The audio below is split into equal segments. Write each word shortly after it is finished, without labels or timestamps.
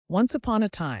Once upon a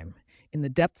time, in the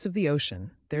depths of the ocean,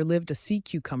 there lived a sea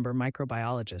cucumber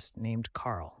microbiologist named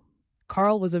Carl.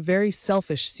 Carl was a very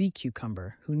selfish sea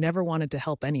cucumber who never wanted to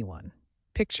help anyone.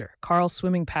 Picture Carl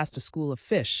swimming past a school of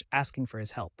fish asking for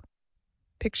his help.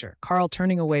 Picture Carl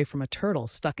turning away from a turtle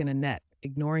stuck in a net,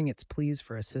 ignoring its pleas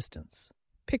for assistance.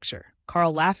 Picture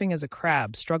Carl laughing as a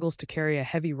crab struggles to carry a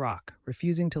heavy rock,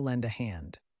 refusing to lend a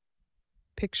hand.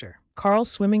 Picture Carl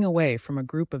swimming away from a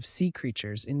group of sea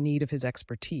creatures in need of his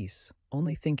expertise,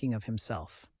 only thinking of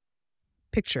himself.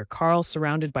 Picture Carl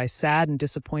surrounded by sad and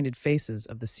disappointed faces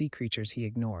of the sea creatures he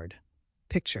ignored.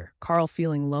 Picture Carl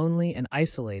feeling lonely and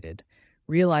isolated,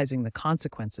 realizing the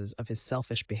consequences of his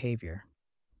selfish behavior.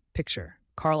 Picture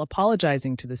Carl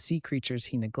apologizing to the sea creatures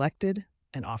he neglected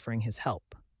and offering his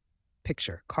help.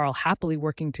 Picture Carl happily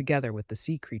working together with the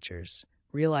sea creatures,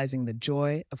 realizing the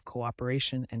joy of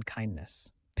cooperation and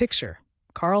kindness. Picture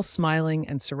Carl smiling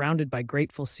and surrounded by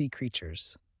grateful sea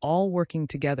creatures, all working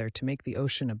together to make the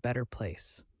ocean a better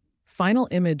place. Final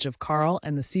image of Carl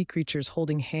and the sea creatures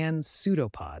holding hands,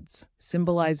 pseudopods,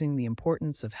 symbolizing the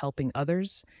importance of helping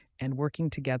others and working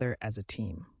together as a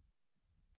team.